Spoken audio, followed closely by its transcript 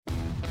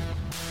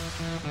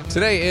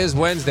Today is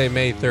Wednesday,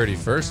 May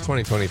 31st,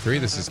 2023.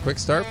 This is Quick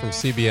Start from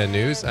CBN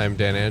News. I'm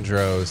Dan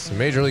Andros.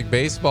 Major League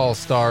Baseball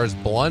star's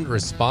blunt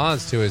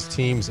response to his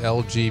team's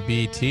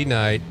LGBT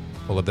night.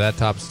 We'll have that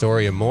top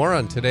story and more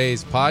on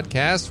today's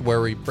podcast, where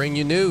we bring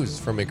you news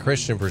from a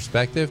Christian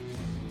perspective.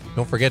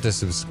 Don't forget to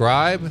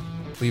subscribe,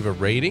 leave a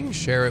rating,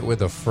 share it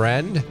with a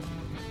friend.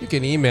 You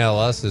can email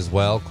us as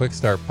well,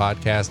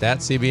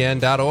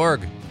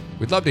 quickstartpodcast@cbn.org.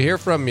 We'd love to hear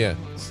from you,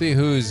 see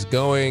who's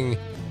going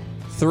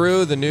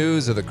through the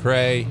news of the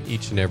cray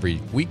each and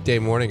every weekday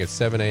morning at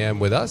 7 a.m.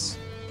 with us.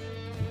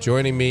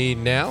 Joining me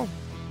now,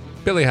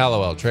 Billy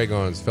Hallowell, Trey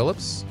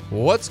Goins-Phillips.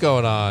 What's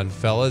going on,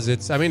 fellas?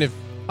 If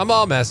I'm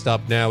all messed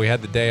up now. We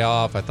had the day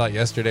off. I thought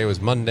yesterday was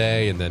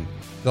Monday, and then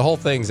the whole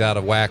thing's out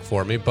of whack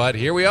for me. But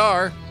here we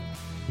are,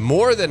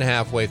 more than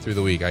halfway through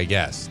the week, I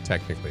guess,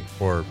 technically,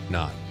 or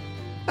not.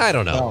 I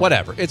don't know. Well,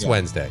 whatever. It's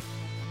Wednesday.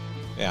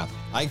 Yeah,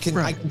 I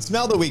can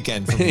smell the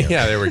weekend from here.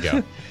 Yeah, there we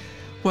go.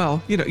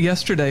 Well,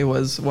 yesterday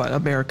was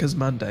America's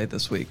Monday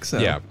this week.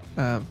 So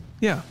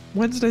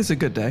Wednesday's a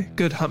good day,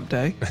 good hump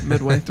day,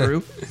 midway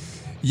through.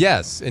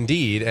 Yes,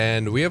 indeed.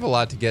 And we have a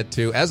lot to get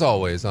to, as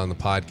always, on the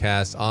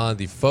podcast, on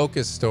the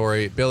focus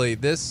story. Billy,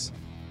 this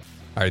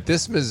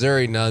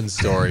Missouri nun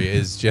story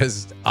is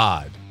just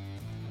odd.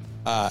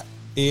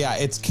 Yeah,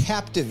 it's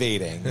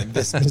captivating.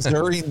 This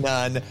Missouri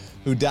nun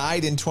who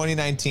died in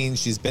 2019,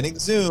 she's been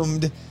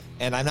exhumed,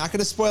 and I'm not going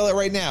to spoil it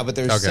right now, but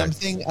there's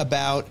something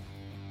about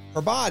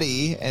her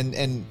body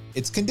and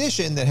its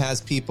condition that has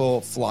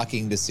people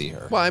flocking to see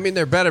her. Well,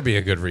 there better be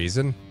a good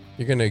reason.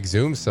 You're going to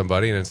exhume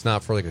somebody, and it's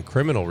not for like a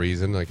criminal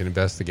reason, like an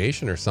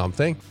investigation or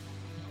something.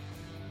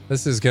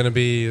 This is going to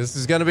be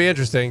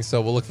interesting.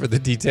 So we'll look for the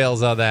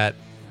details on that.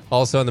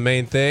 Also on the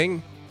main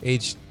thing,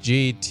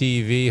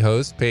 HGTV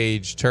host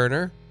Paige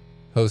Turner,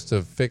 host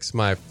of Fix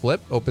My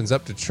Flip, opens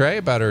up to Trey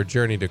about her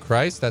journey to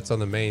Christ. That's on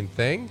the main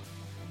thing.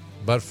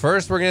 But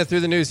first, we're going to get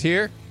through the news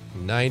here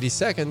in 90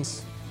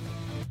 seconds.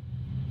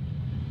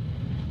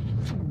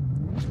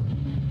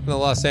 The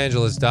Los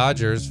Angeles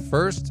Dodgers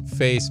first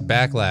face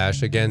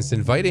backlash against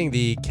inviting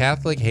the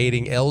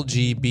Catholic-hating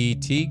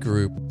LGBT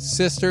group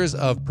Sisters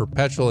of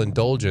Perpetual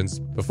Indulgence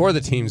before the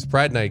team's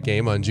Pride Night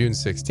game on June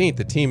 16th.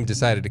 The team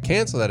decided to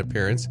cancel that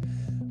appearance,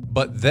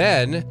 but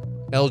then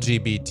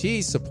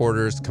LGBT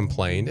supporters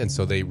complained, and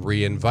so they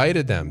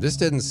re-invited them. This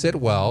didn't sit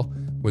well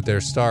with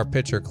their star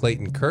pitcher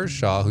Clayton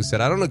Kershaw, who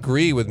said, "I don't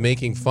agree with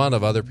making fun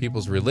of other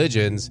people's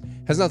religions.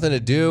 Has nothing to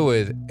do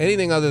with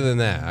anything other than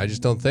that. I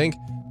just don't think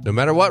no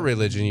matter what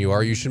religion you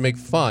are, you should make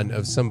fun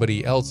of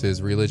somebody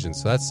else's religion."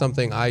 So that's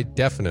something I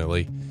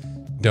definitely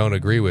don't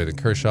agree with. And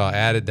Kershaw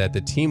added that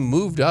the team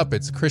moved up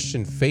its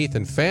Christian Faith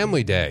and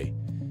Family Day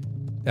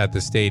at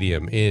the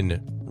stadium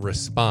in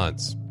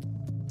response.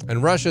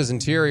 And Russia's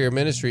Interior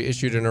Ministry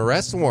issued an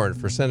arrest warrant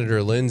for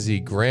Senator Lindsey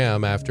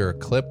Graham after a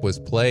clip was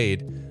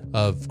played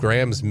of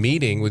Graham's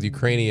meeting with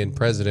Ukrainian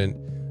President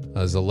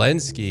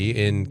Zelensky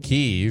in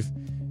Kyiv,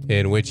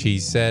 in which he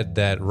said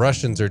that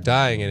Russians are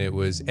dying, and it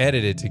was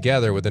edited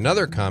together with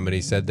another comment.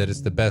 He said that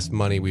it's the best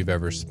money we've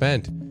ever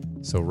spent.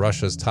 So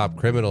Russia's top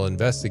criminal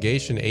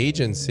investigation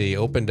agency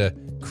opened a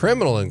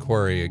criminal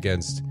inquiry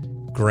against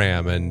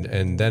Graham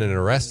and then an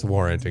arrest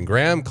warrant, and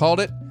Graham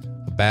called it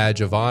a badge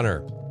of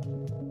honor.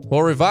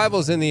 Well,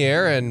 revival's in the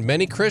air, and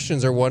many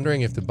Christians are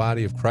wondering if the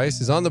body of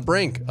Christ is on the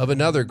brink of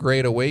another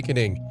great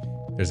awakening.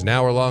 There's an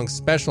hour-long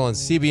special on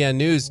CBN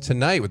News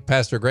tonight with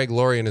Pastor Greg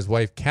Laurie and his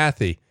wife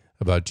Kathy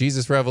about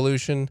Jesus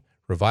Revolution,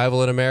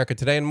 revival in America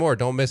today, and more.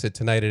 Don't miss it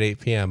tonight at 8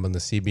 p.m. on the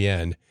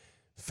CBN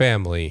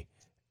Family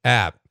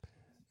app.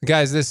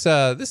 Guys, this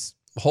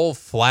whole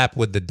flap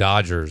with the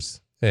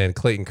Dodgers and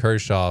Clayton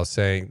Kershaw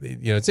saying,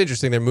 it's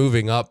interesting they're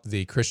moving up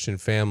the Christian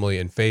Family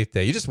and Faith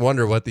Day. You just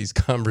wonder what these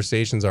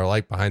conversations are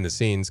like behind the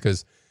scenes,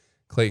 because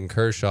Clayton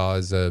Kershaw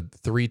is a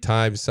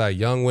 3-time Cy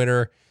Young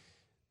winner.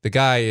 The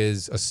guy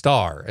is a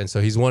star, and so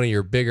he's one of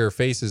your bigger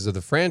faces of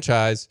the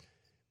franchise.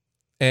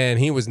 And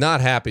he was not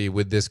happy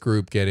with this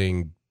group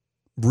getting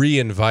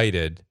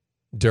re-invited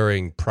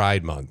during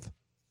Pride Month.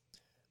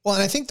 Well,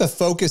 and I think the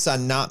focus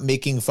on not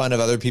making fun of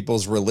other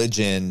people's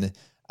religion,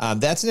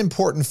 that's an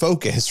important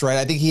focus, right?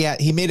 I think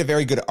he made a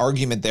very good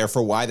argument there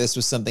for why this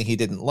was something he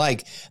didn't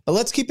like. But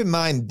let's keep in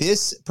mind,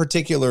 this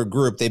particular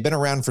group, they've been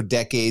around for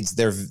decades.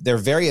 They're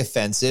very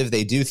offensive.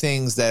 They do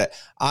things that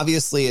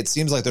obviously it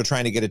seems like they're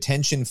trying to get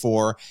attention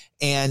for.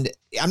 And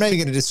I'm not even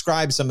going to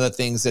describe some of the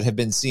things that have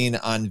been seen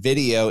on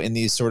video in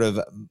these sort of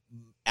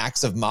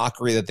acts of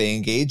mockery that they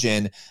engage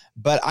in.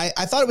 But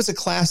I thought it was a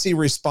classy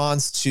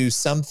response to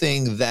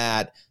something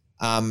that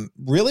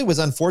really was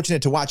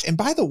unfortunate to watch. And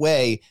by the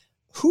way,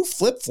 who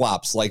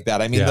flip-flops like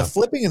that? The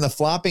flipping and the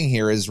flopping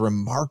here is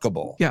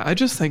remarkable. Yeah, I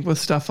just think with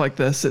stuff like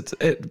this,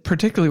 it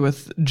particularly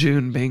with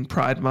June being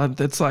Pride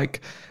Month, it's like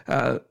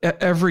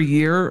every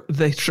year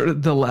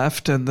the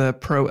left and the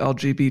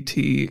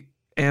pro-LGBT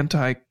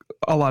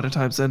a lot of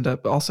times end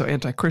up also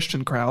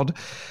anti-Christian crowd,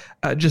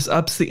 just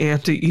ups the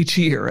ante each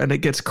year, and it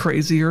gets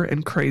crazier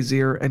and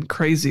crazier and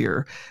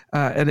crazier.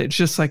 And it's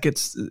just like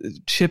it's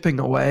chipping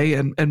away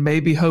and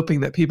maybe hoping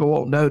that people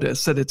won't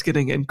notice that it's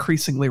getting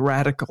increasingly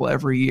radical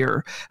every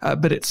year.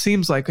 But it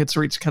seems like it's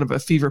reached kind of a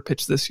fever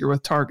pitch this year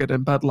with Target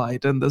and Bud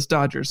Light and this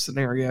Dodgers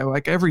scenario.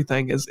 Like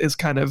everything is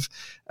kind of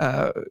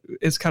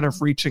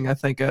reaching, I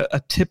think,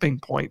 a tipping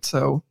point.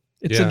 So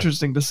it's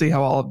interesting to see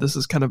how all of this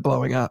is kind of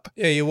blowing up.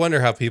 Yeah, you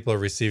wonder how people are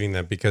receiving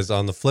that, because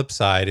on the flip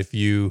side, if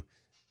you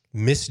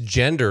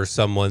misgender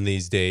someone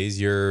these days,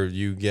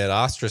 you get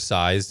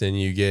ostracized and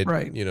you get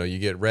you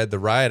get read the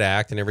riot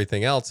act and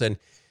everything else, and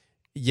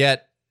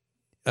yet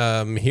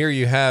here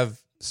you have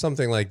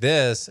something like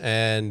this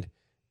and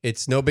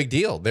it's no big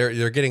deal.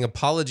 They're getting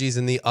apologies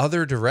in the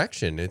other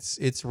direction.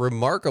 It's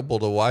remarkable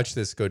to watch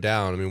this go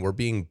down. I mean, we're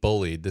being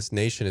bullied. This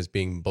nation is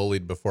being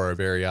bullied before our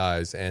very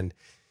eyes, and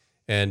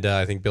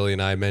I think Billy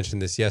and I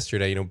mentioned this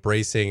yesterday,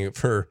 bracing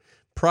for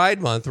Pride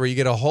Month, where you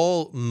get a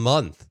whole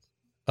month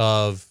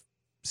of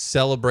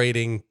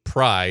celebrating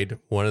pride,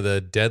 one of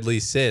the deadly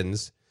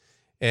sins,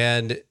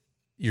 and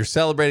you're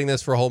celebrating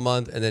this for a whole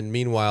month, and then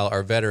meanwhile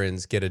our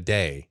veterans get a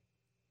day.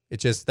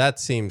 That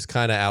seems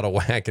kind of out of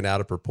whack and out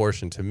of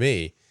proportion to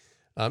me.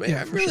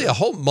 Really, a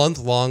whole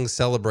month-long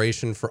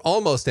celebration for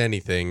almost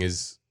anything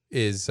is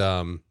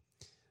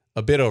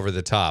a bit over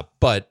the top.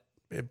 But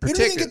you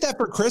don't even get that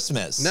for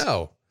Christmas.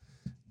 No.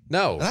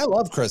 And I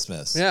love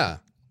Christmas. Yeah.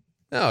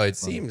 No, it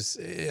seems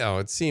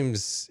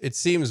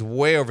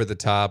way over the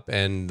top,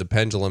 and the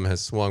pendulum has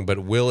swung, but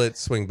will it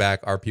swing back?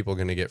 Are people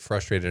going to get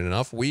frustrated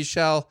enough?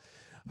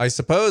 I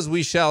suppose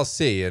we shall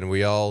see, and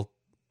we all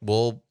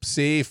will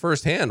see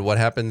firsthand what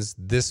happens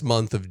this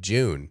month of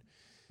June.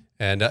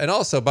 And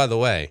also, by the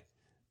way,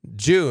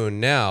 June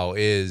now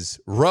is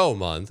Roe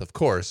month, of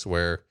course,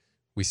 where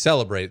we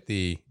celebrate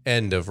the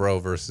end of Roe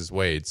versus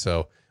Wade.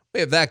 So we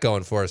have that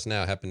going for us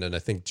now. It happened on, I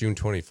think, June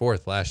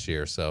 24th last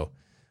year. So,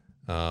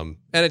 and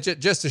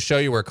just to show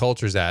you where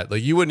culture's at,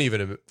 like, you wouldn't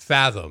even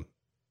fathom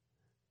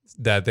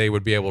that they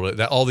would be able to,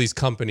 that all these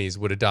companies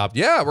would adopt.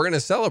 Yeah, we're going to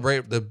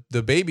celebrate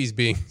the babies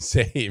being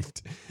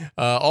saved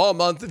all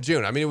month of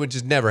June. I mean, it would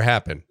just never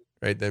happen,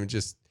 right? Then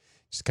just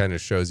kind of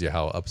shows you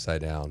how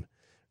upside down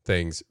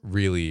things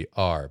really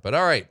are. But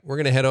all right, we're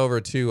going to head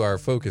over to our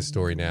focus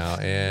story now.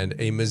 And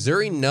a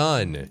Missouri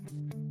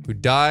nun who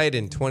died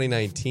in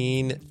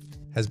 2019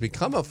 has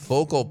become a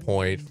focal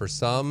point for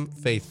some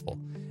faithful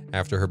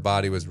after her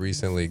body was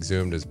recently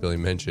exhumed, as Billy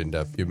mentioned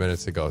a few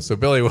minutes ago. So,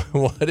 Billy,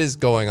 what is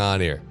going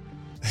on here?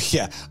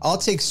 Yeah, I'll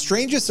take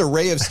strangest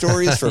array of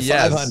stories for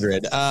Yes.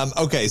 500.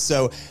 Okay,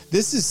 so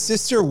this is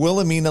Sister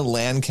Wilhelmina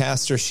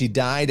Lancaster. She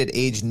died at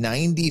age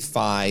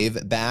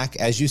 95 back,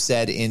 as you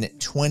said, in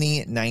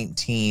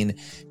 2019.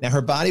 Now,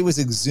 her body was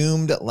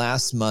exhumed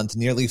last month,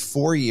 nearly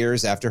 4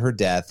 years after her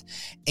death.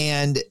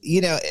 And,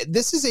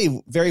 this is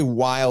a very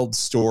wild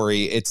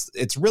story.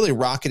 It's really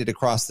rocketed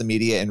across the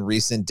media in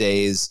recent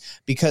days,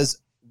 because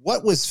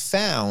what was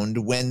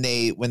found when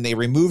they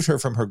removed her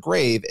from her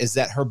grave is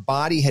that her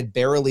body had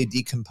barely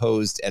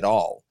decomposed at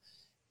all.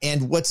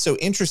 And what's so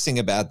interesting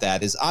about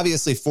that is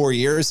obviously 4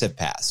 years have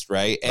passed,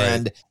 right?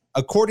 And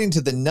according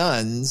to the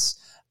nuns,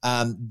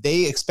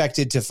 they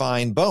expected to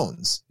find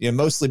bones,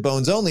 mostly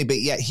bones only, but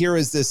yet here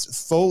is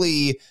this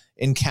fully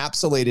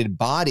encapsulated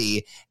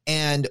body.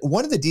 And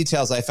one of the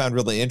details I found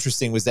really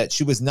interesting was that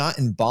she was not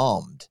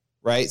embalmed.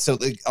 Right. So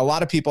a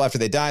lot of people, after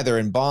they die, they're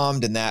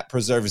embalmed, and that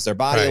preserves their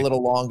body a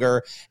little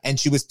longer. And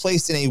she was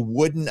placed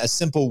in a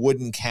simple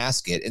wooden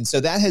casket. And so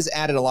that has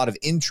added a lot of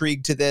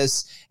intrigue to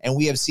this. And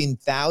we have seen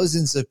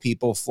thousands of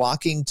people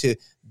flocking to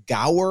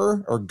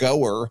Gower,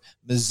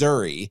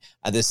 Missouri,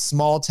 this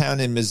small town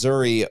in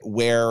Missouri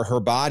where her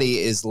body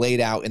is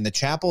laid out in the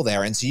chapel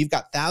there. And so you've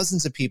got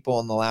thousands of people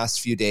in the last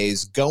few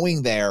days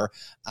going there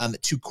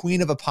to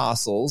Queen of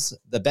Apostles,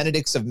 the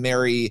Benedictines of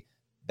Mary,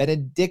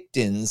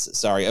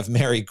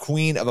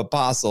 Queen of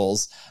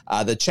Apostles,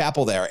 the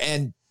chapel there.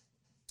 And,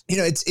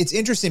 it's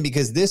interesting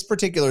because this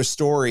particular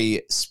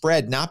story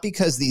spread not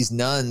because these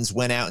nuns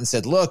went out and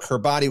said, look, her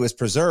body was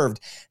preserved.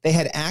 They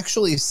had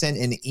actually sent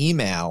an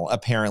email,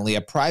 apparently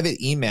a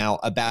private email,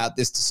 about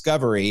this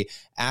discovery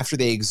after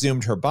they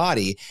exhumed her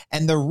body.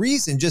 And the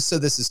reason, just so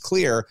this is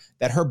clear,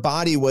 that her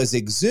body was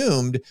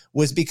exhumed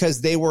was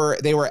because they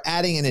were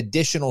adding an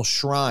additional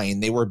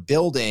shrine. They were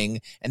building,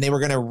 and they were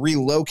going to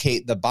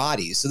relocate the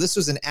body. So this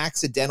was an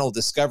accidental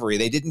discovery.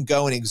 They didn't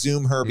go and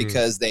exhume her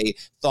because they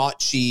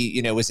thought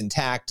she, was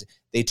intact.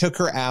 They took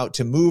her out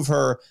to move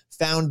her,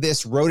 found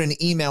this, wrote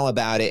an email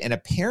about it, and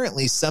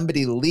apparently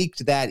somebody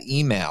leaked that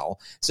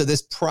email. So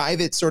this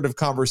private sort of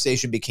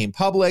conversation became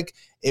public.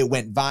 It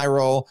went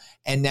viral,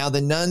 and now the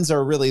nuns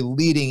are really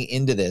leading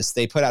into this.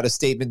 They put out a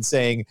statement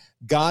saying,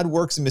 God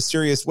works in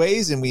mysterious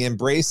ways, and we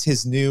embrace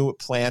his new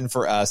plan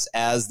for us,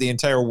 as the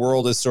entire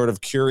world is sort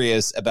of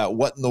curious about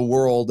what in the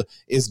world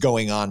is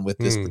going on with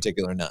this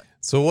particular nun.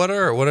 So what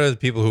are the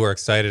people who are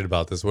excited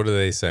about this? What are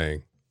they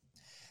saying?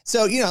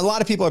 So, a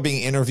lot of people are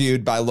being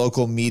interviewed by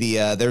local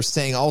media. They're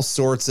saying all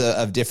sorts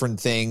of different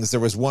things.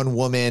 There was one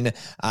woman,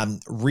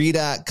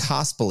 Rita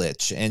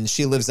Kospalich, and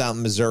she lives out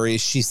in Missouri.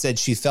 She said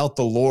she felt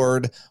the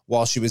Lord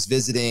while she was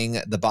visiting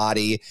the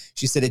body.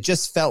 She said, it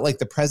just felt like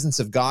the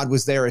presence of God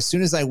was there. As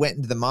soon as I went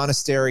into the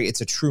monastery,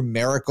 it's a true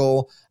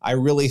miracle. I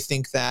really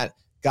think that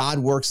God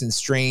works in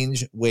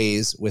strange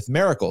ways with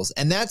miracles.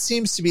 And that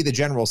seems to be the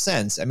general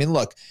sense. I mean,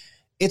 look,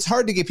 it's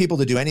hard to get people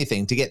to do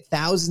anything, to get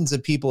thousands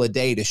of people a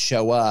day to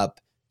show up,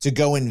 to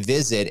go and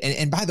visit.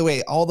 And by the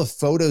way, all the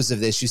photos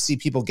of this, you see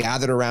people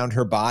gathered around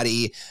her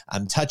body,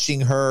 touching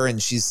her, and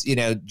she's,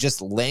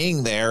 just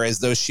laying there as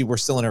though she were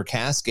still in her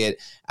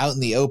casket out in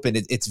the open.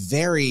 It's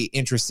very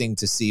interesting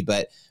to see,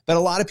 but a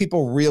lot of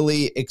people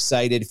really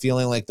excited,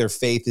 feeling like their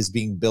faith is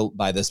being built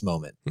by this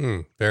moment.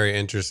 Very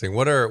interesting.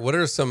 What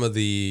are some of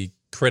the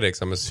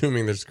critics? I'm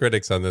assuming there's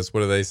critics on this.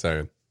 What are they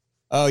saying?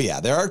 Oh, yeah,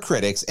 there are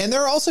critics. And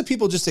there are also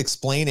people just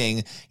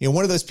explaining,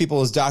 one of those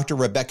people is Dr.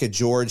 Rebecca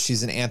George.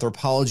 She's an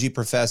anthropology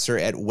professor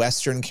at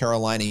Western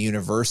Carolina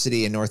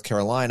University in North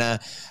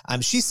Carolina.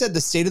 She said the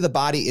state of the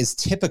body is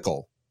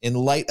typical in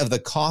light of the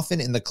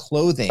coffin and the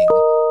clothing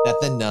that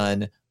the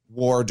nun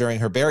wore during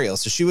her burial.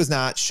 So she was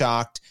not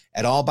shocked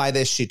at all by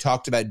this. She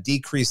talked about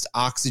decreased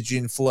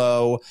oxygen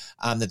flow,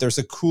 that there's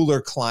a cooler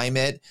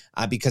climate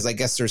because I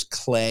guess there's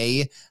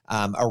clay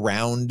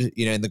around,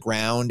 in the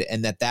ground,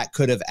 and that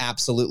could have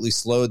absolutely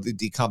slowed the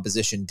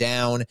decomposition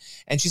down.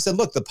 And she said,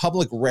 look, the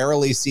public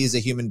rarely sees a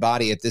human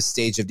body at this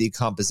stage of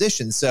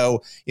decomposition.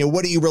 So,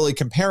 what are you really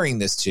comparing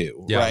this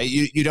to, right?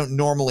 You don't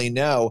normally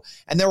know.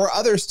 And there were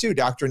others too.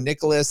 Dr.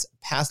 Nicholas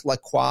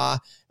Paslacqua,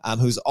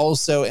 who's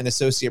also an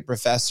associate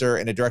professor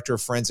and a director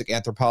of forensic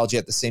anthropology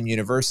at the same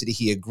university.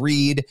 He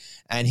agreed,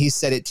 and he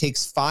said it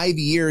takes 5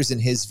 years, in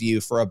his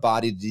view, for a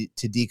body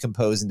to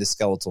decompose into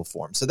skeletal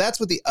form. So that's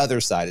what the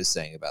other side is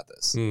saying about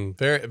this.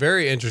 Very,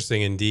 very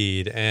interesting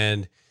indeed.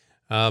 And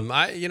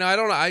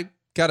I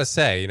gotta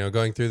say,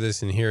 going through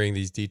this and hearing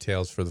these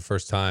details for the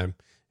first time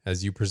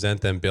as you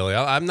present them, Billy,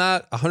 I'm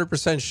not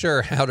 100%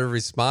 sure how to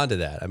respond to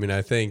that. I mean,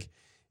 I think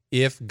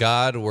if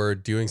God were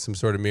doing some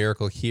sort of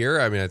miracle here,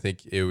 I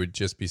think it would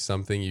just be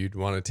something you'd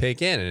want to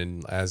take in.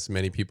 And as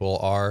many people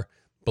are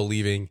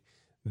believing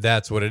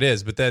that's what it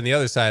is. But then the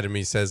other side of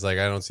me says, I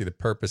don't see the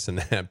purpose in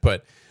that.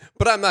 But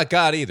I'm not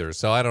God either.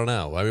 So I don't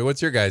know. I mean,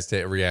 what's your guys'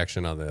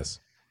 reaction on this?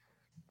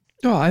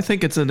 Oh, I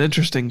think it's an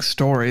interesting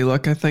story.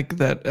 Look, I think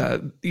that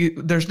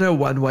there's no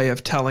one way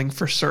of telling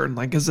for certain.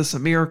 Is this a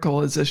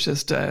miracle? Is this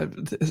just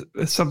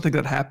something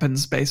that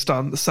happens based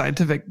on the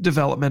scientific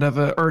development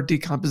or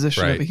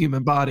decomposition of a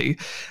human body?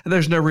 And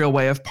there's no real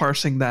way of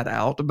parsing that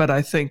out. But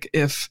I think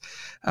if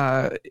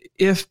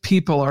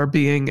people are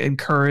being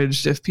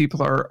encouraged, if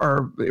people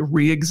are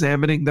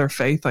re-examining their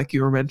faith, like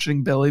you were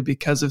mentioning, Billy,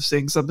 because of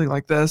seeing something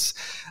like this,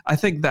 I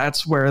think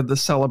that's where the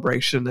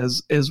celebration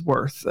is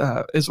worth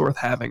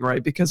having,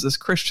 right? Because as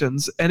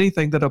Christians,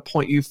 anything that'll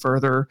point you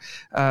further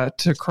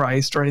to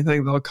Christ, or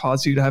anything that'll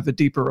cause you to have a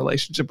deeper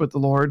relationship with the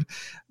Lord,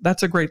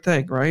 that's a great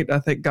thing, right? I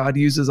think God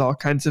uses all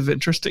kinds of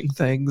interesting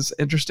things,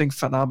 interesting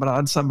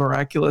phenomena, some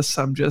miraculous,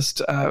 some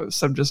just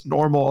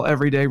normal,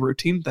 everyday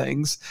routine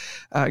things.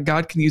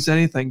 God can use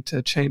anything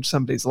to change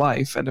somebody's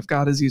life, and if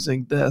God is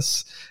using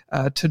this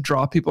to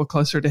draw people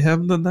closer to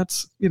Him, then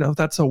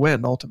that's a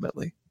win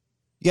ultimately.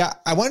 Yeah,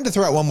 I wanted to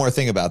throw out one more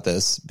thing about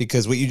this,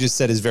 because what you just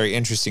said is very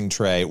interesting,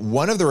 Trey.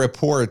 One of the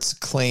reports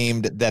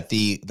claimed that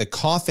the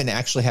coffin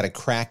actually had a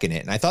crack in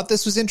it. And I thought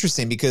this was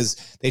interesting because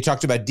they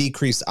talked about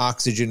decreased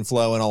oxygen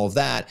flow and all of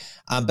that.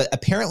 But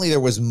apparently there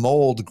was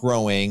mold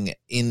growing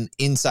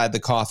inside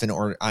the coffin,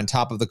 or on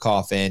top of the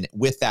coffin,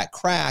 with that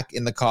crack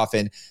in the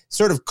coffin,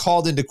 sort of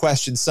called into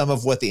question some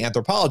of what the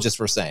anthropologists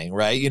were saying,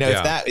 right?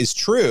 If that is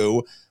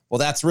true, well,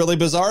 that's really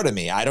bizarre to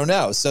me. I don't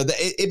know. So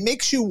it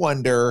makes you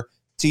wonder,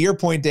 to your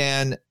point,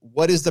 Dan,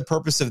 what is the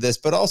purpose of this?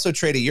 But also,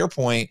 Trey, to your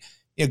point,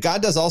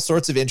 God does all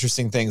sorts of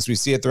interesting things. We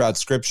see it throughout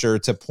Scripture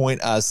to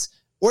point us,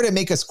 or to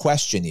make us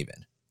question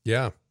even.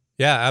 Yeah,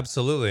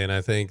 absolutely. And I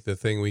think the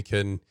thing we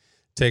can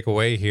take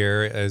away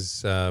here,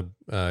 as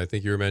I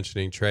think you were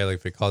mentioning, Trey,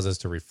 if it calls us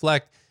to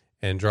reflect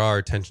and draw our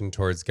attention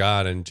towards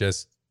God, and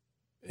just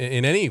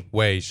in any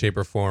way, shape,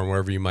 or form,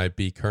 wherever you might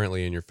be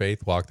currently in your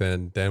faith walk,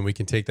 then we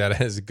can take that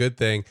as a good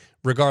thing,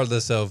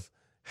 regardless of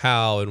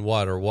how and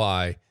what or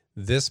why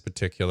this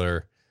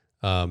particular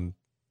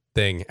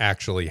thing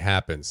actually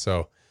happens.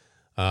 So,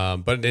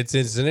 but it's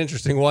an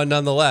interesting one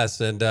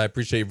nonetheless, and I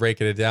appreciate you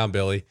breaking it down,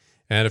 Billy.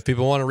 And if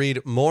people want to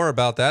read more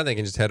about that, they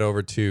can just head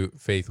over to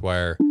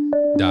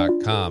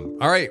faithwire.com.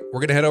 All right, we're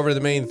going to head over to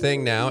the main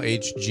thing now.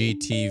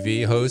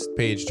 HGTV host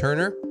Paige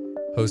Turner,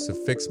 host of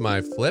Fix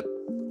My Flip,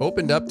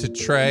 opened up to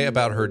Trey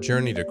about her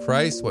journey to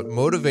Christ, what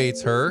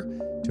motivates her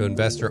to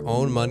invest her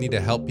own money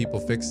to help people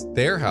fix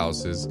their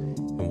houses,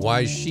 and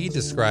why she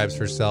describes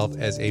herself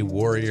as a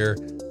warrior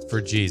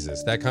for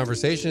Jesus. That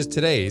conversation is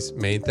today's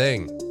main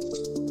thing.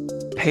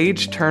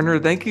 Paige Turner,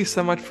 thank you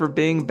so much for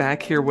being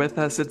back here with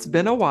us. It's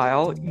been a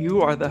while.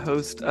 You are the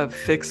host of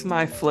Fix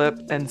My Flip,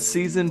 and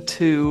season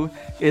 2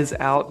 is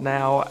out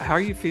now. How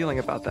are you feeling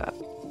about that?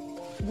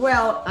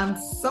 Well, I'm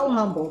so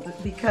humbled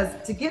because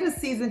to get a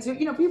season two,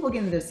 people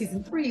get into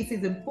season three,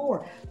 season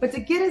four, but to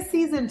get a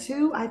season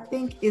two, I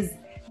think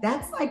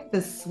that's like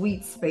the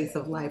sweet space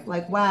of life.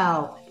 Like,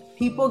 wow,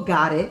 people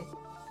got it.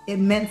 It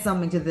meant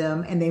something to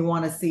them and they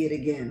want to see it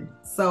again.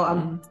 So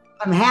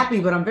I'm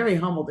happy, but I'm very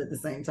humbled at the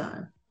same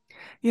time.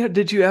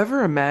 Did you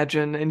ever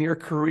imagine in your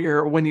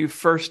career when you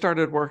first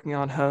started working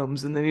on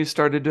homes and then you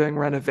started doing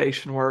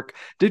renovation work,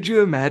 did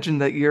you imagine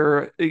that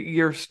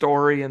your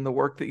story and the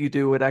work that you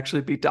do would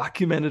actually be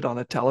documented on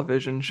a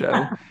television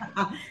show?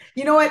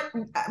 You know what?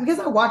 Because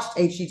I watched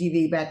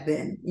HGTV back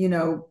then,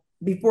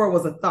 before it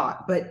was a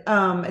thought. But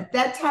at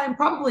that time,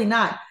 probably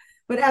not.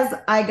 But as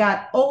I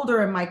got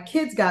older and my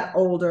kids got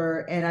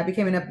older and I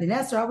became an empty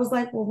nester, I was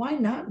like, well, why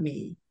not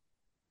me?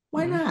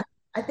 Why not?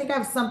 I think I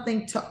have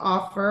something to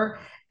offer.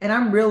 And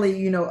I'm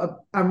really,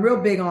 I'm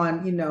real big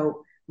on,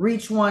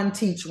 reach one,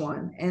 teach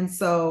one. And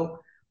so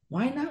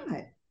why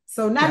not?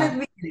 So not Yeah. at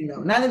the beginning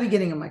though, not at the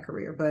beginning of my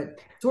career, but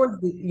towards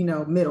the,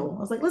 middle,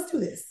 I was like, let's do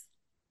this.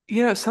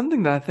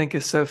 Something that I think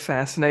is so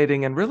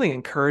fascinating and really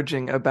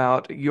encouraging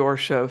about your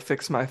show,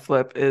 Fix My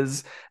Flip,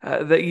 is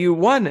that you,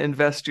 one,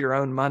 invest your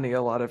own money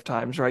a lot of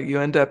times, right?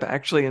 You end up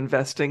actually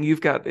investing. You've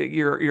got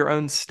your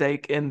own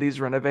stake in these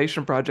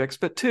renovation projects,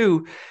 but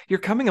two, you're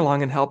coming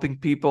along and helping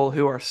people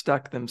who are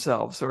stuck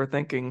themselves, who are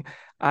thinking,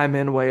 I'm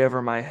in way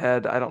over my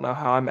head. I don't know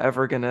how I'm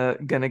ever gonna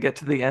get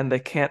to the end. They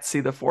can't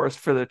see the forest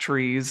for the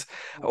trees.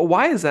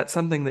 Why is that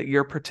something that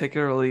you're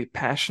particularly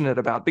passionate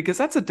about? Because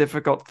that's a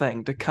difficult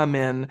thing to come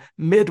in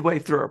midway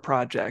through a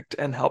project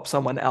and help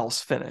someone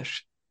else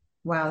finish.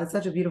 Wow, that's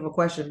such a beautiful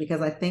question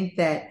because I think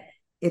that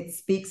it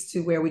speaks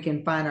to where we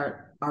can find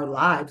our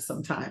lives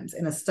sometimes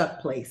in a stuck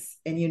place.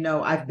 And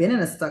I've been in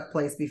a stuck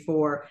place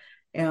before.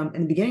 In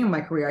the beginning of my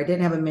career, I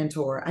didn't have a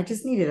mentor. I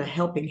just needed a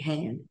helping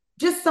hand,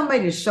 just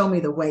somebody to show me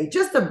the way,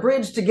 just a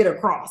bridge to get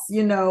across.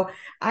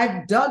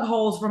 I've dug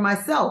holes for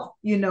myself,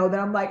 that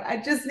I'm like, I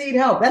just need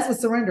help. That's what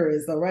surrender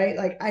is, though, right?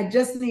 Like, I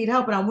just need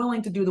help and I'm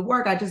willing to do the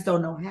work. I just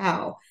don't know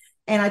how.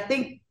 And I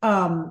think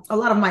a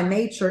lot of my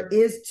nature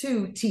is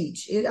to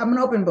teach. I'm an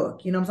open book,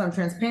 so I'm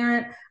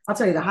transparent. I'll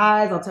tell you the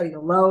highs, I'll tell you the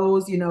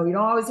lows. You don't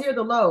always hear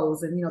the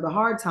lows and, the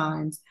hard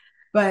times,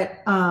 but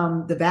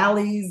the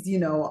valleys,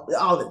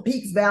 all the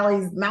peaks,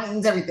 valleys,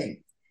 mountains,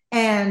 everything.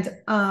 And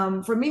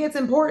for me, it's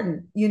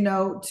important, I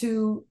know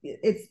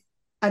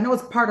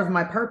it's part of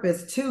my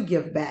purpose to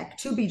give back,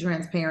 to be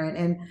transparent,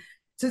 and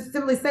to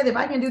simply say that if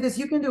I can do this,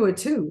 you can do it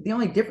too. The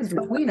only difference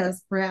between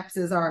us, perhaps,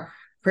 is our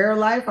prayer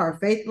life, our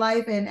faith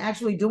life, and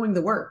actually doing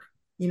the work.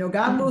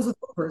 God moves with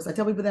movers. I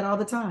tell people that all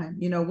the time.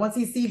 Once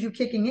he sees you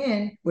kicking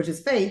in, which is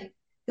faith,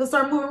 he'll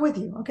start moving with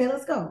you. Okay,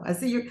 let's go. I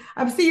see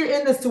you're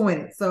in this to win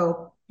it.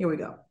 So here we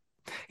go.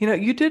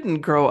 You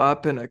didn't grow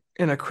up in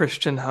a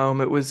Christian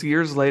home. It was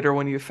years later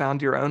when you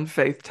found your own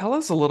faith. Tell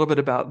us a little bit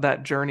about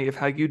that journey of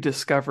how you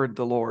discovered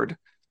the Lord.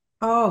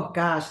 Oh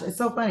gosh, it's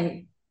so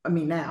funny. I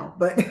mean now,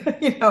 but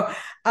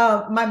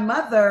my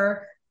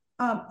mother,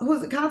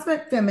 who's a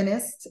consummate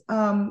feminist,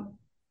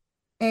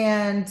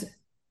 and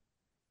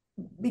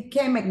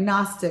became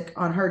agnostic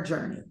on her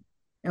journey.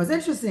 And what's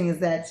interesting is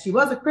that she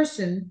was a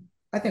Christian.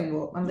 I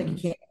don't think you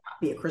can't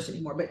be a Christian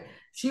anymore, but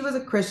she was a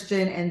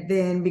Christian. And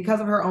then because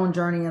of her own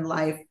journey in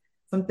life,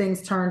 some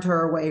things turned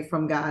her away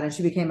from God and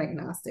she became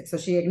agnostic. So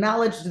she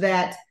acknowledged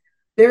that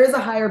there is a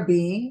higher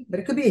being, but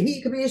it could be a he,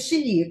 it could be a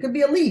she, it could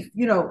be a leaf,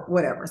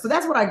 whatever. So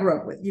that's what I grew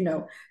up with,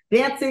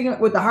 dancing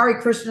with the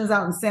Hare Krishnas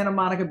out in Santa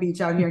Monica Beach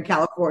out here in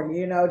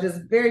California, just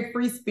very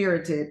free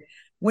spirited.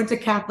 Went to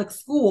Catholic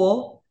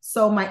school.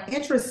 So my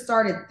interest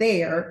started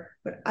there,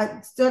 but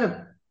I stood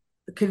a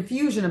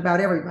confusion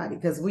about everybody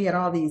because we had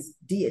all these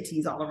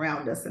deities all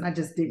around us and I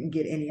just didn't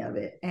get any of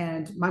it.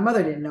 And my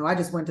mother didn't know. I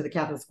just went to the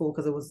Catholic school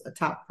because it was a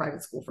top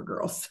private school for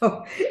girls.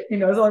 So, it's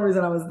the only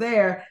reason I was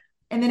there.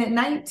 And then at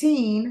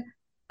 19,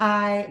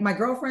 my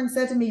girlfriend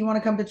said to me, you want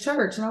to come to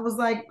church? And I was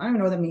like, I don't even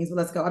know what that means, but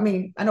let's go. I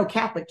mean, I know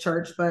Catholic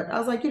church, but I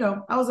was like,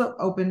 I was an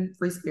open,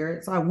 free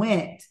spirit. So I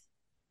went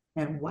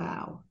and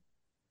wow.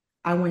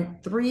 I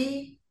went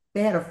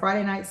they had a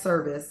Friday night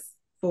service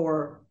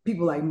for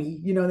people like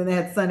me, then they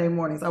had Sunday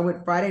mornings. I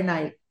went Friday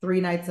night,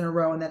 3 nights in a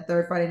row. And that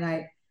third Friday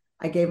night,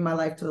 I gave my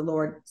life to the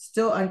Lord.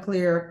 Still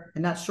unclear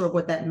and not sure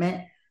what that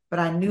meant, but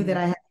I knew that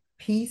I had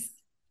peace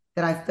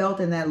that I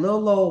felt in that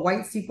little old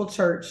white steeple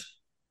church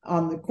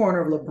on the corner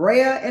of La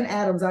Brea and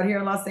Adams out here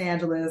in Los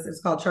Angeles.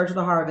 It's called Church of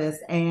the Harvest.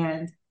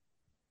 And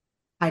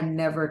I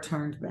never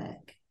turned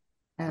back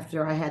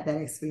after I had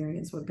that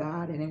experience with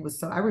God. And it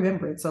was I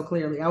remember it so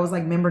clearly. I was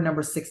like member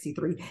number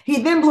 63.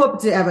 He then blew up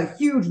to have a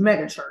huge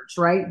mega church,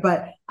 right?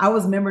 But I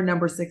was member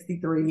number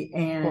 63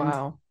 and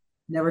Wow.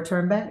 never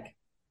turned back.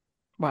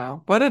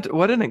 Wow.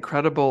 What an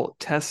incredible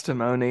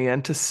testimony,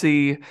 and to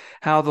see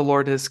how the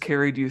Lord has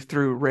carried you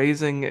through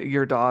raising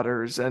your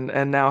daughters and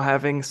now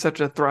having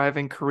such a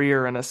thriving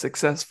career and a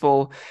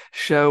successful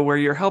show where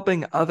you're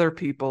helping other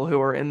people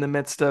who are in the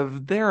midst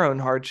of their own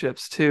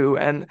hardships too.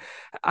 And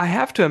I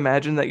have to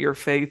imagine that your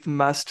faith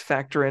must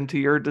factor into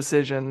your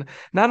decision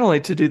not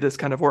only to do this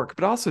kind of work,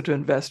 but also to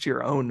invest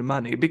your own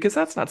money, because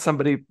that's not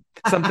somebody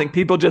something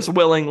people just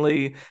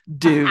willingly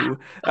do.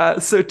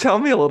 So tell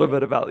me a little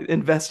bit about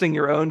investing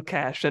your own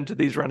cash into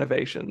these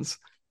renovations.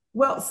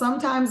 Well,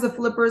 sometimes the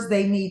flippers,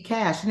 they need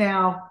cash.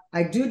 Now,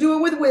 I do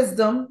it with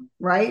wisdom,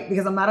 right?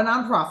 Because I'm not a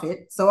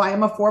nonprofit. So I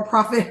am a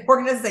for-profit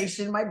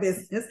organization, my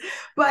business.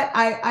 But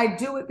I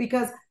do it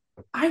because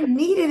I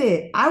needed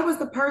it. I was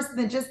the person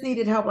that just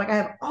needed help. Like I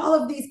have all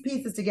of these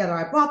pieces together.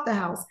 I bought the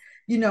house.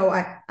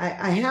 I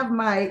have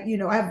my,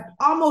 I have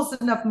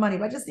almost enough money,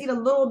 but I just need a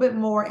little bit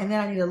more. And then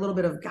I need a little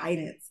bit of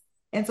guidance.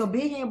 And so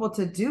being able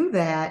to do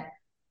that,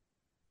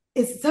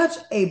 it's such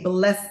a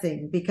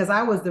blessing because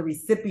I was the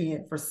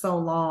recipient for so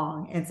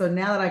long. And so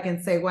now that I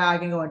can say, wow, I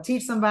can go and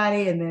teach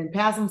somebody and then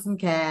pass them some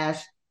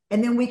cash,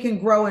 and then we can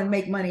grow and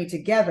make money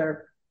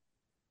together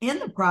in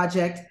the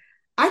project.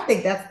 I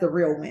think that's the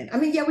real win. I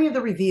mean, yeah, we have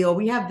the reveal,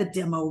 we have the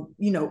demo,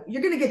 you're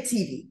going to get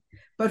TV.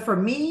 But for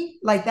me,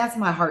 like that's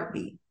my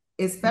heartbeat,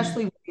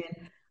 especially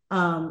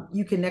when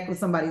you connect with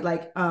somebody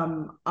like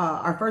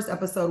our first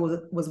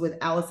episode was with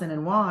Allison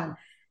and Juan.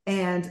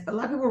 And a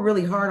lot of people were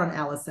really hard on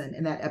Allison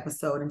in that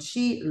episode, and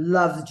she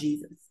loves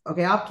Jesus.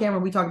 Okay, off camera,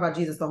 we talk about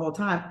Jesus the whole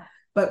time.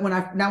 But when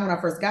I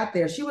first got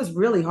there, she was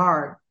really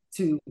hard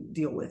to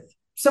deal with.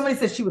 Somebody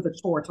said she was a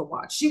chore to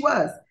watch. She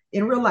was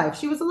in real life.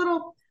 She was a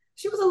little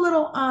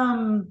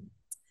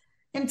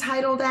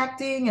entitled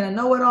acting and a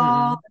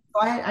know-it-all.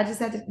 So I just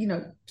had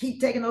to,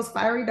 keep taking those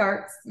fiery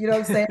darts, what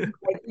I'm saying?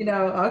 Like,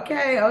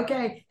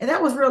 okay. And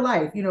that was real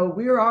life. We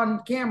were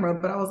on camera,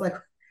 but I was like,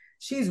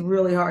 she's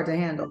really hard to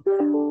handle.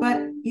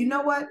 But you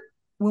know what?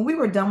 When we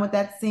were done with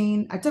that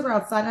scene, I took her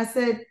outside and I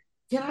said,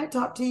 can I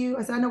talk to you?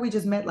 I said, I know we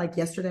just met like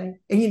yesterday.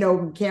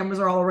 And, cameras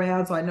are all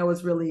around. So I know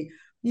it's really,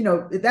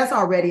 that's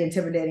already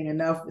intimidating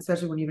enough,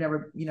 especially when you've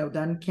never,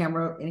 done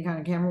any kind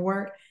of camera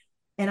work.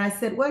 And I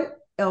said, what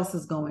else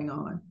is going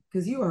on?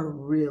 Because you are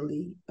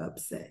really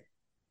upset.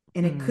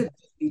 And it couldn't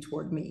be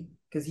toward me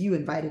because you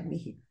invited me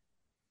here.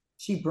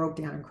 She broke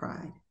down and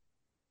cried.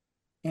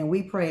 And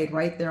we prayed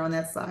right there on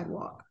that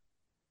sidewalk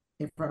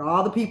in front of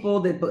all the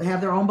people that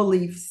have their own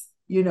beliefs.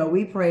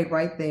 We prayed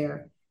right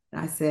there.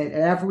 And I said,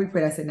 and after we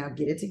prayed, I said, now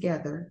get it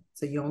together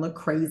so you don't look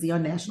crazy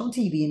on national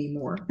TV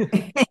anymore.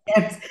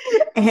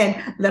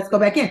 and let's go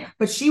back in.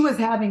 But she was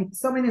having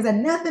so many things that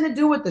had nothing to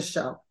do with the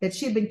show that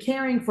she had been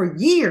carrying for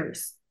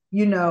years,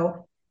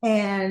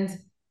 and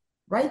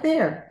right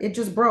there, it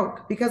just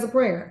broke because of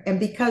prayer. And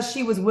because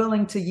she was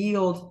willing to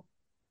yield,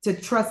 to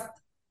trust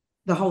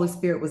the Holy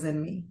Spirit was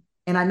in me.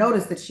 And I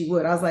noticed that she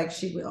would. I was like,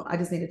 she will. I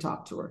just need to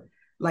talk to her.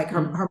 Like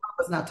her mom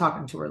was not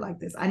talking to her like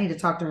this. I need to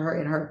talk to her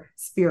in her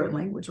spirit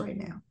language right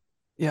now.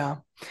 Yeah.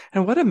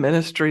 And what a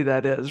ministry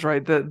that is,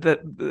 right? That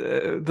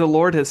the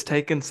Lord has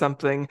taken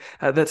something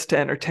that's to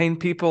entertain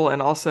people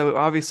and also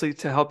obviously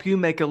to help you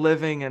make a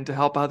living and to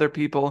help other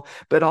people,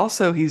 but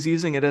also he's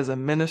using it as a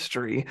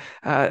ministry.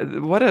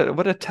 What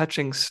a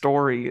touching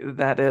story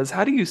that is.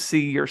 How do you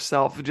see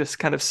yourself just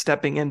kind of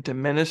stepping into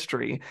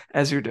ministry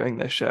as you're doing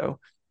this show?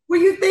 Well,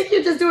 you think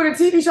you're just doing a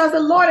TV show. I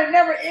said, Lord, it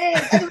never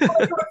ends. I just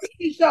want to do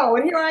a TV show.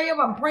 And here I am.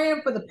 I'm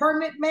praying for the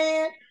permit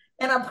man.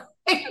 And I'm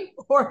praying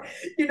for,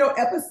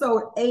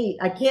 episode 8.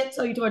 I can't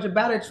tell you too much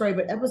about it, Trey,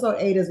 but episode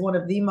 8 is one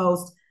of the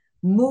most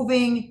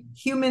moving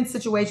human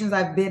situations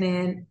I've been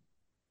in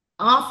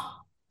off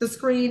the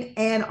screen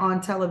and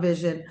on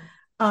television.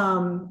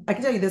 I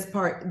can tell you this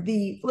part.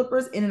 The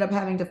flippers ended up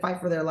having to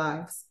fight for their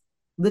lives,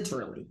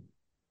 literally.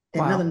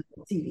 And nothing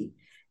on TV.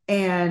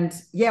 And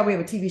yeah, we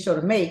have a TV show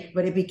to make,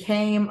 but it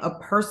became a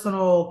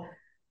personal,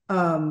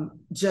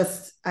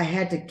 I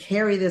had to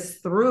carry this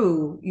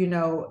through,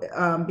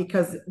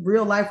 because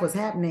real life was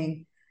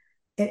happening.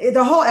 And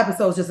the whole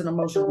episode is just an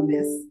emotional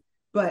mess,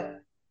 but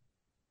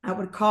I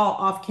would call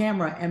off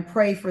camera and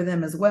pray for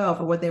them as well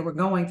for what they were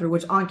going through,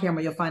 which on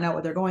camera, you'll find out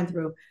what they're going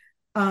through.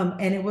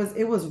 And it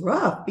was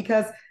rough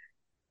because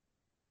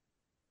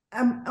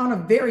I'm on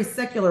a very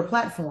secular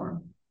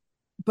platform,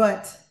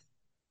 but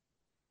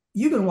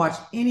you can watch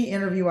any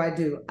interview I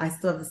do. I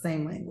still have the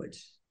same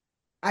language.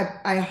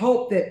 I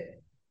hope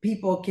that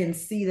people can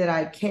see that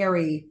I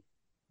carry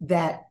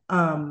that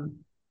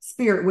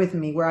spirit with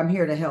me where I'm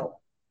here to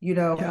help,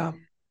 Yeah.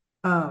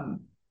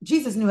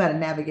 Jesus knew how to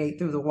navigate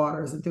through the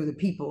waters and through the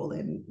people.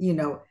 And,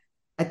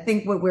 I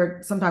think what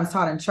we're sometimes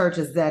taught in church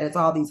is that it's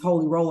all these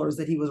holy rollers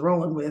that he was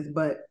rolling with.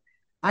 But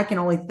I can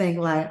only think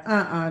like,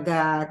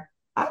 God,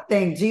 I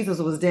think Jesus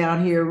was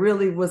down here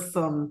really with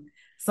some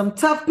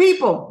tough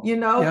people,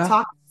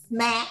 talking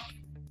smack.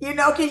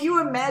 Can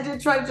you imagine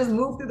trying to just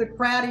move through the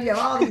crowd and you have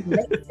all these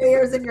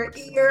naysayers in your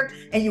ear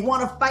and you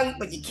want to fight,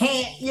 but you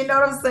can't, you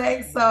know what I'm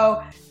saying?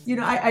 So,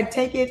 I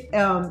take it,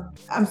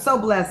 I'm so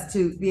blessed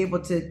to be able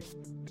to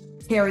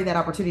carry that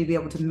opportunity to be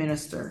able to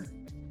minister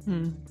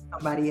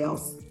somebody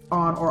else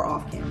on or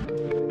off camera.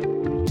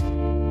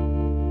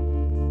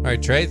 All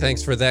right, Trey,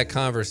 thanks for that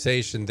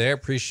conversation there.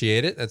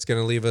 Appreciate it. That's going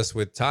to leave us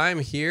with time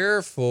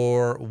here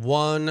for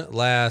one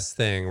last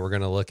thing. We're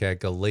going to look at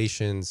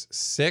Galatians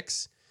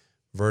 6,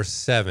 verse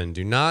 7.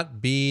 Do not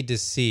be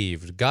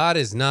deceived. God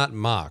is not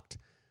mocked.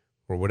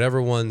 For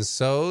whatever one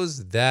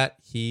sows, that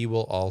he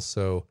will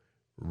also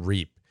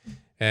reap.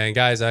 And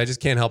guys, I just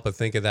can't help but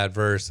think of that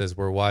verse as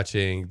we're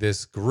watching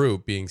this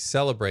group being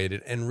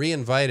celebrated and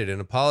re-invited and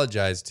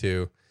apologized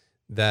to,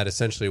 that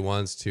essentially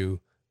wants to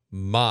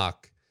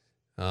mock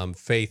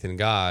faith in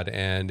God.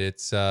 And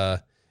it's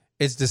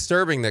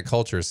disturbing that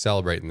culture is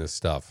celebrating this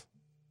stuff.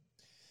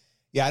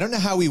 Yeah, I don't know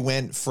how we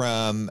went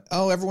from,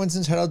 everyone's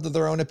entitled to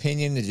their own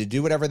opinion and to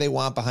do whatever they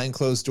want behind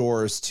closed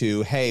doors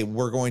to, hey,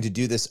 we're going to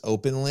do this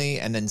openly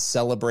and then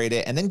celebrate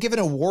it and then give an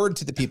award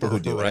to the people who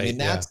do it. I mean,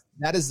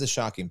 that is the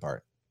shocking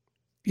part.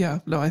 Yeah,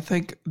 no, I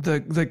think the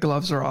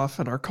gloves are off,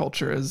 and our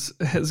culture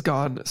has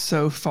gone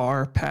so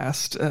far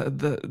past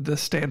the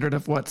standard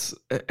of what's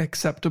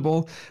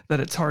acceptable that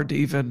it's hard to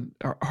even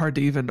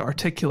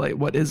articulate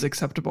what is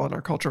acceptable in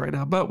our culture right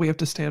now. But we have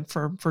to stand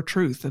firm for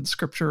truth, and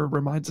Scripture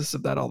reminds us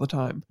of that all the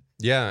time.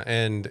 Yeah,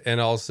 and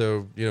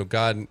also,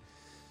 God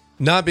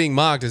not being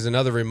mocked is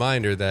another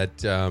reminder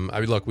that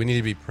look, we need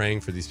to be praying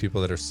for these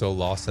people that are so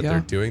lost that they're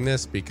doing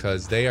this,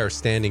 because they are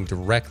standing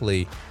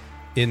directly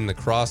in the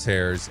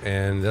crosshairs,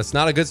 and that's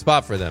not a good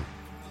spot for them.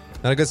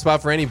 Not a good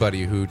spot for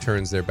anybody who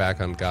turns their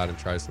back on God and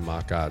tries to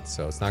mock God.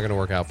 So it's not going to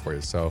work out for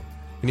you. So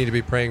we need to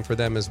be praying for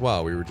them as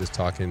well. We were just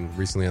talking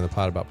recently on the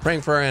pod about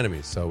praying for our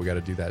enemies, so we got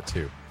to do that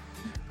too.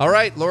 All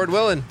right, Lord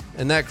willing,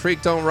 and that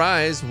creek don't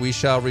rise, we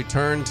shall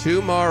return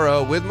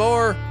tomorrow with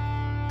more.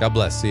 God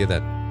bless. See you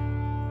then.